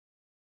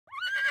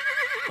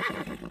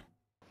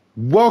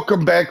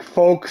Welcome back,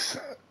 folks,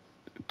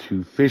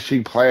 to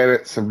Fishing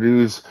Planet. Some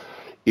news.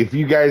 If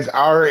you guys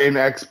are an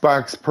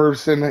Xbox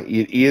person,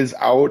 it is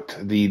out.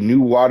 The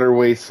new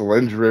waterway,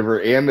 Selenge River,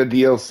 and the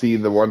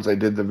DLC, the ones I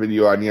did the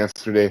video on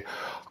yesterday,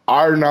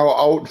 are now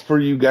out for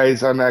you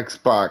guys on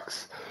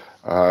Xbox.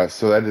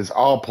 So that is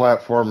all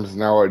platforms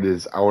now it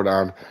is out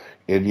on.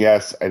 And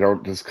yes, I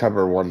don't just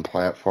cover one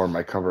platform,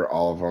 I cover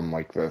all of them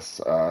like this.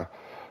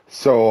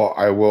 So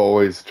I will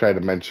always try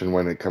to mention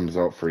when it comes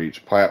out for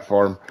each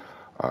platform.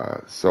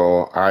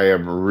 So I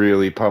am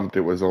really pumped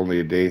it was only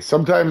a day.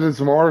 Sometimes it's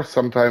more,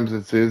 sometimes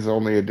it is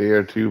only a day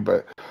or two,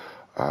 but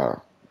uh,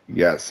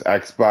 yes,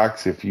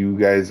 Xbox, if you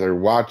guys are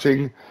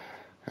watching,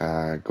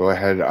 go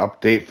ahead and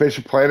update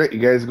Fish Planet. You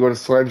guys go to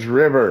Sledge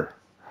River.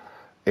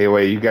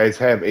 Anyway, you guys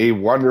have a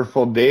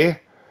wonderful day,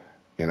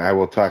 and I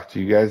will talk to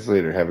you guys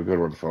later. Have a good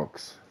one,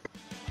 folks.